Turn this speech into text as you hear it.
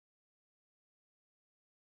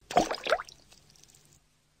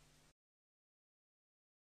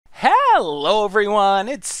Hello everyone,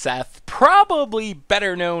 it's Seth, probably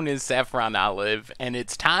better known as Saffron Olive, and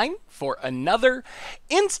it's time for another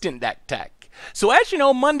Instant Deck Tech. So as you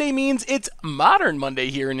know, Monday means it's Modern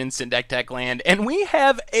Monday here in Instant Deck Tech land, and we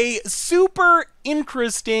have a super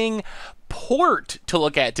interesting port to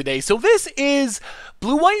look at today. So this is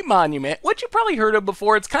Blue-White Monument, which you've probably heard of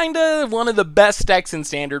before. It's kind of one of the best decks in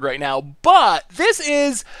Standard right now, but this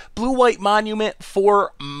is Blue-White Monument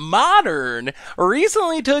for Modern.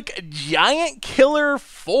 Recently took Giant Killer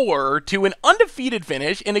 4 to an undefeated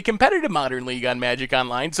finish in a competitive Modern League on Magic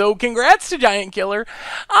Online, so congrats to Giant Killer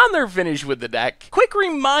on their finish with the deck. Quick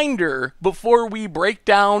reminder before we break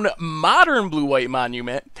down Modern Blue-White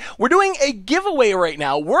Monument, we're doing a giveaway right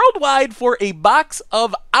now worldwide for a box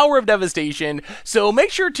of Hour of Devastation, so make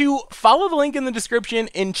sure to follow the link in the description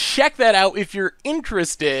and check that out if you're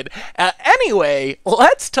interested. Anyway,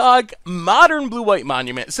 let's talk Modern Blue-White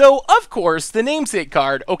Monument. So, of course, the namesake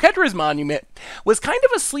card, Oketra's Monument, was kind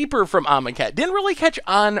of a sleeper from Amonkhet. Didn't really catch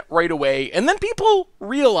on right away, and then people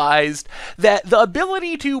realized that the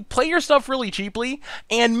ability to play your stuff really cheaply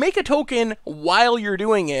and make a token while you're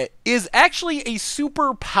doing it is actually a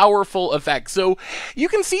super powerful effect. So, you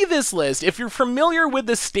can see this list if you're familiar with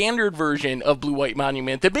the standard version of Blue-White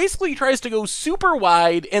Monument that basically tries to go super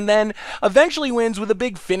wide and then eventually wins with a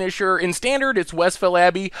big finisher. In Standard, it's Westville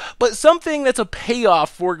Abbey, but something that's a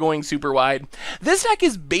payoff for going super wide. This deck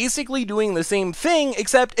is basically doing the same thing,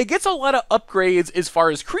 except it gets a lot of upgrades as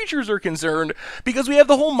far as creatures are concerned because we have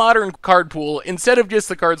the whole Modern card pool instead of just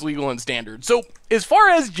the cards legal in Standard. So, as far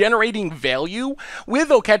as generating value with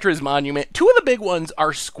Oketra's Monument, two of the big ones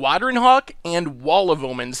are Squadron Hawk and Wall of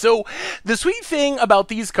Omen. So, the sweet thing about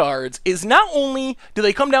these cards is not only do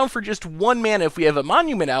they come down for just 1 mana if we have a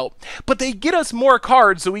Monument out, but they get us more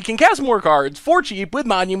cards so we can cast more cards for cheap with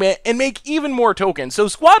Monument and make even more tokens. So,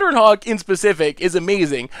 Squadron Hawk in specific is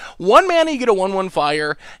amazing. 1 mana, you get a 1/1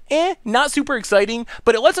 flyer. Not super exciting,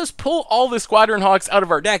 but it lets us pull all the Squadron Hawks out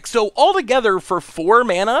of our deck. So, altogether for 4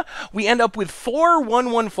 mana, we end up with 4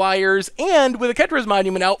 1/1 flyers, and with Oketra's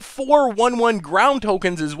Monument out, 4 1/1 ground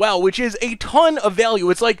tokens as well, which is a ton of value.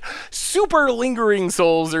 It's like super Lingering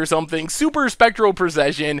Souls or something, super Spectral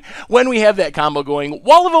Procession when we have that combo going.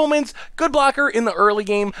 Wall of Omens, good blocker in the early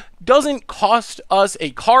game, doesn't cost us a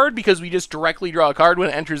card because we just directly draw a card when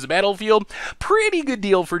it enters the battlefield. Pretty good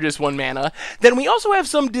deal for just 1 mana. Then we also have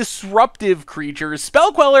some disruptive creatures.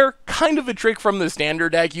 Spell Queller, kind of a trick from the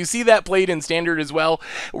Standard deck. You see that played in Standard as well.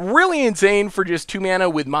 Really insane for just 2 mana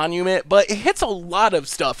with Monument, but it hits a lot of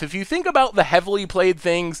stuff. If you think about the heavily played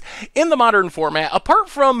things in the Modern format, apart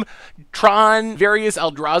from Tron, various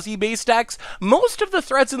Eldrazi based decks, most of the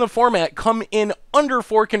threats in the format come in under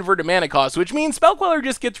 4 converted mana costs, which means Spell Queller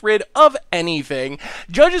just gets rid of anything.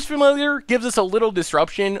 Judge's Familiar gives us a little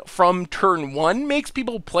disruption from turn 1, makes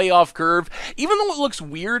people play off curve, even though it looks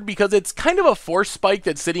weird because it's kind of a force spike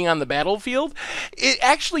that's sitting on the battlefield. It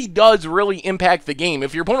actually does really impact the game.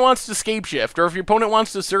 If your opponent wants to Scape Shift, or if your opponent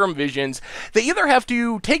wants to Serum Visions, they either have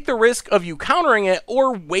to take the risk of you countering it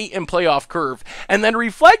or wait and play off curve. And then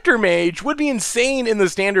Reflector Mage would be insane in the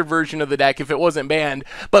Standard version of the deck if it wasn't banned,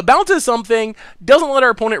 but bounces something, doesn't let our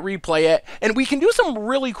opponent replay it, and we can do some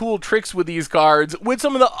really cool tricks with these cards with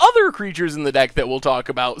some of the other creatures in the deck that we'll talk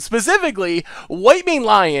about. Specifically, Whitemane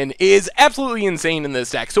Lion is absolutely insane in this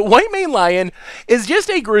deck. So Whitemane Lion is just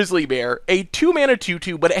a Grizzly Bear, a 2 mana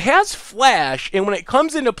 2/2, but it has Flash, and when it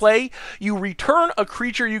comes into play, you return a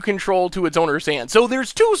creature you control to its owner's hand. So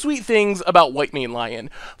there's 2 sweet things about Whitemane Lion.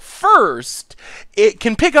 First, it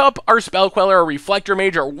can pick up our Spell Queller, our Reflector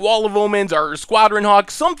Mage, our Wall of Omens, our Squadron Hawk,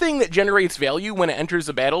 something that generates value when it enters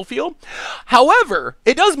the battlefield. However,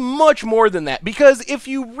 it does much more than that, because if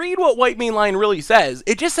you read what Whitemane Lion really says,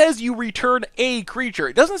 it just says you return a creature.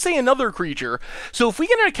 It doesn't say another creature. So if we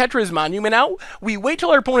get an Oketra's Monument out, we wait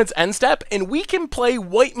till our opponent's end step, and we can play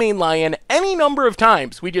Whitemane Lion any number of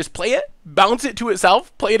times. We just play it, bounce it to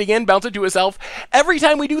itself, play it again, bounce it to itself. Every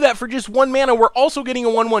time we do that for just 1 mana, we're also getting a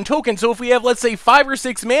 1/1 token. So if we have, let's say, 5 or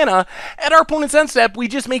 6 mana, at our opponent's end step, we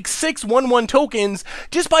just make 6 1/1 tokens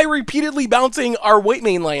just by repeatedly bouncing our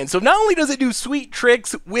Whitemane Lion. So not only does it do sweet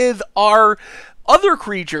tricks with our other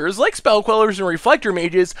creatures like Spell Quellers and Reflector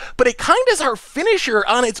Mages, but it kind of is our finisher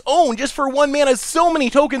on its own. Just for 1 mana, so many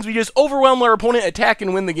tokens, we just overwhelm our opponent, attack,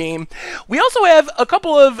 and win the game. We also have a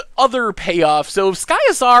couple of other payoffs. So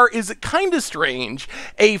Skyasar is kind of strange.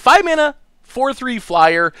 A 5 mana 4/3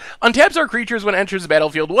 flyer, untaps our creatures when it enters the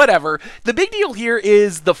battlefield, whatever. The big deal here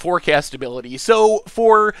is the forecast ability. So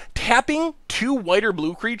for tapping 2 white or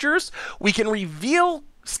blue creatures, we can reveal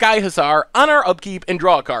Sky Hussar on our upkeep and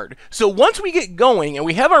draw a card. So once we get going and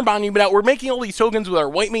we have our monument out, we're making all these tokens with our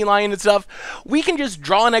white main lion and stuff, we can just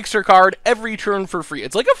draw an extra card every turn for free.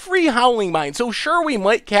 It's like a free Howling Mine. So sure, we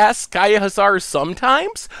might cast Sky Hussar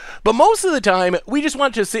sometimes, but most of the time, we just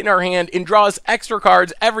want it to sit in our hand and draw us extra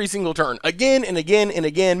cards every single turn, again and again and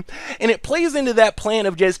again, and it plays into that plan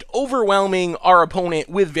of just overwhelming our opponent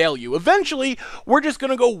with value. Eventually, we're just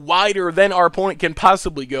going to go wider than our opponent can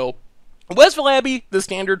possibly go. Westville Abbey, the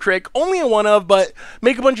standard trick, only a one of, but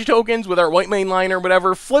make a bunch of tokens with our white main line or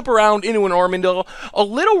whatever, flip around into an Ormondel. A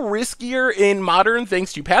little riskier in Modern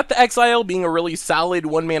thanks to Path to Exile being a really solid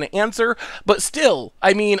one-mana answer, but still,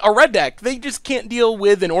 I mean, a red deck, they just can't deal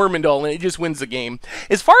with an Ormondel and it just wins the game.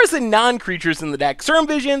 As far as the non-creatures in the deck, Serum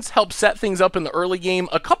Visions help set things up in the early game,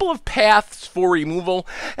 a couple of paths for removal,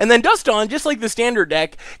 and then Dust Dawn, just like the standard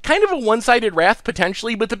deck, kind of a one-sided Wrath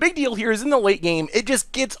potentially, but the big deal here is in the late game, it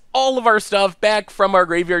just gets all of our stuff back from our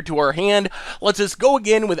graveyard to our hand, lets us go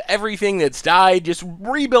again with everything that's died, just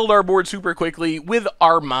rebuild our board super quickly with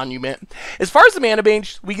our monument. As far as the mana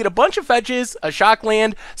bench, we get a bunch of fetches, a shock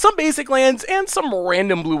land, some basic lands, and some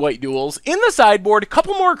random blue-white duels. In the sideboard, a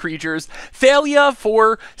couple more creatures, Thalia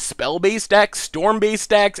for spell-based decks, storm-based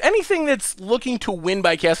decks, anything that's looking to win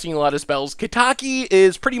by casting a lot of spells. Kitaki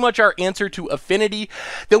is pretty much our answer to Affinity.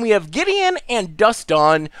 Then we have Gideon and Dust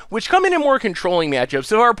Dawn, which come in more controlling matchups.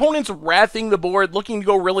 So our opponent's wrathing the board, looking to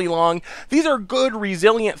go really long. These are good,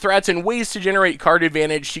 resilient threats and ways to generate card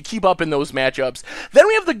advantage to keep up in those matchups. Then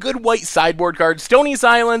we have the good white sideboard cards, Stony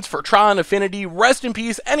Silence for Tron, Affinity, Rest in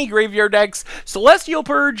Peace, any graveyard decks, Celestial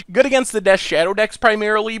Purge, good against the Death Shadow decks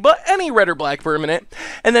primarily, but any red or black permanent.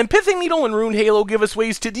 And then Pithing Needle and Rune Halo give us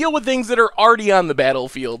ways to deal with things that are already on the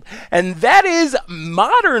battlefield. And that is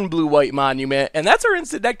Modern Blue-White Monument, and that's our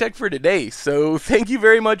Instant Deck Tech for today. So thank you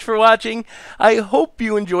very much for watching. I hope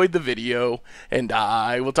you enjoyed the video, and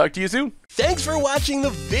I will talk to you soon. Thanks for watching the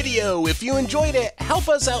video. If you enjoyed it, help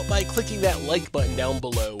us out by clicking that like button down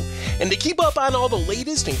below. And to keep up on all the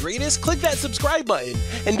latest and greatest, click that subscribe button.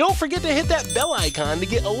 And don't forget to hit that bell icon to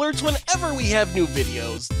get alerts whenever we have new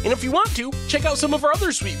videos. And if you want to, check out some of our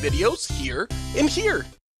other sweet videos here and here.